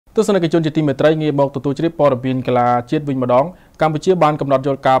ទស្សនិកជនជាទីមេត្រីងាកមកទទួលជ្រាបព័ត៌មានកីឡាជាតិវិញម្ដងកម្ពុជាបានកំណត់យ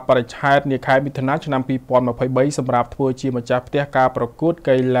ល់ការបរិច្ឆេទនាខែមិថុនាឆ្នាំ2023សម្រាប់ធ្វើជាម្ចាស់ផ្ទះការប្រកួត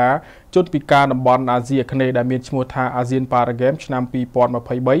កីឡាជូនពិការតំបន់អាស៊ីអាគ្នេយ៍ដែលមានឈ្មោះថា ASEAN Para Games ឆ្នាំ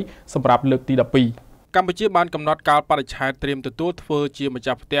2023សម្រាប់លើកទី12កម្ពុជាបានកំណត់កាលបរិច្ឆេទត្រៀមទទួលធ្វើជាម្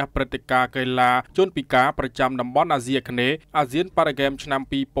ចាស់ផ្ទះព្រឹត្តិការណ៍កីឡាជូនពិការប្រចាំតំបន់អាស៊ីអាគ្នេយ៍ ASEAN Para Games ឆ្នាំ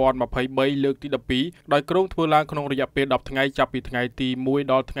2023លើកទី12ដោយក្រុងធ្វើឡើងក្នុងរយៈពេល10ថ្ងៃចាប់ពីថ្ងៃទី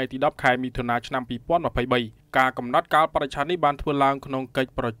1ដល់ថ្ងៃទី10ខែមិថុនាឆ្នាំ2023ការកំណត់កាលបរិច្ឆេទនេះបានធ្វើឡើងក្នុងកិច្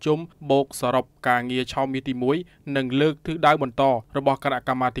ចប្រជុំបូកសរុបការងារឆមាសទី1និងលើកទិសដៅបន្តរបស់គណៈ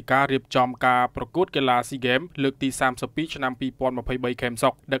កម្មាធិការរៀបចំការប្រកួតកីឡាស៊ីហ្គេមលើកទី32ឆ្នាំ2023ខេមសុ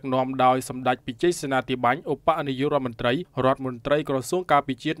ខដឹកនាំដោយសម្ដេចពិជ័យសេនាធិបាញ់ឧបនាយករដ្ឋមន្ត្រីក្រសួងការ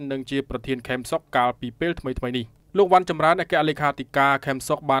ពិជាតិនិងជាប្រធានខេមសុខកាលពីពេលថ្មីៗនេះលោកវ៉ាន់ចម្រើនអគ្គលេខាធិការខេម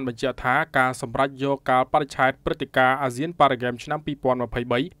សុខបានបញ្ជាក់ថាការសម្រេចយកកាលបរិច្ឆេទព្រឹត្តិការណ៍ ASEAN Para Games ឆ្នាំ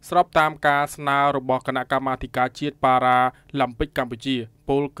2023ស្របតាមការស្នើរបស់គណៈកម្មាធិការជាតិប៉ារ៉ាឡ িম্প ិកកម្ពុជា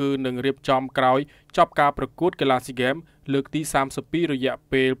ពលគឺនឹងរៀបចំក្រោយចប់ការប្រកួតកីឡាស៊ីហ្គេមលើកទី32រយៈ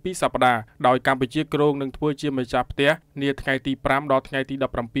ពេល2សប្តាហ៍ដោយកម្ពុជាគ្រោងនឹងធ្វើជាម្ចាស់ផ្ទះនាថ្ងៃទី5ដល់ថ្ងៃទី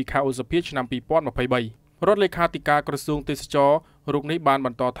17ខែឧសភាឆ្នាំ2023រដ្ឋលេខាធិការក្រសួងទេសចររូបនេះបានប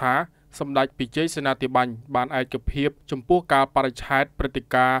ន្តថាសម្ដេចពិជ័យសេនាធិបាញ់បានឯកភាពចំពោះការបរិច្ឆេទព្រឹត្តិ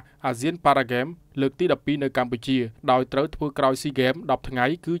ការណ៍ ASEAN Para Games លើកទី12នៅកម្ពុជាដោយត្រូវធ្វើក្រោយ SEA Games 10ថ្ងៃ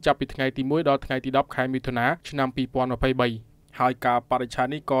គឺចាប់ពីថ្ងៃទី1ដល់ថ្ងៃទី10ខែមិថុនាឆ្នាំ2023ហើយការបរិច្ឆេទ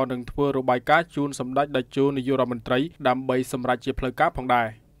នេះក៏នឹងធ្វើរបាយការណ៍ជូនសម្ដេចតេជោនាយករដ្ឋមន្ត្រីដើម្បីសម្រេចជាផ្លូវការផងដែ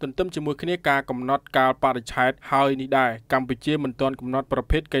រទន្ទឹមជាមួយគ្នាការកំណត់កាលបរិច្ឆេទហើយនេះដែរកម្ពុជាមិនទាន់កំណត់ប្រ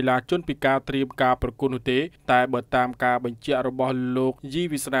ភេទកីឡាជនពិការត្រៀមការប្រកួតនោះទេតែបើតាមការបញ្ជាក់របស់លោកយី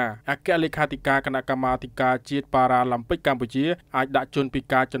វិស្នាអគ្គលេខាធិការគណៈកម្មាធិការជាតិប៉ារ៉ាឡ িম্প ិកកម្ពុជាអាចដាក់ជនពិ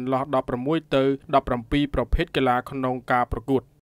ការចន្លោះ16ទៅ17ប្រភេទកីឡាក្នុងការប្រកួត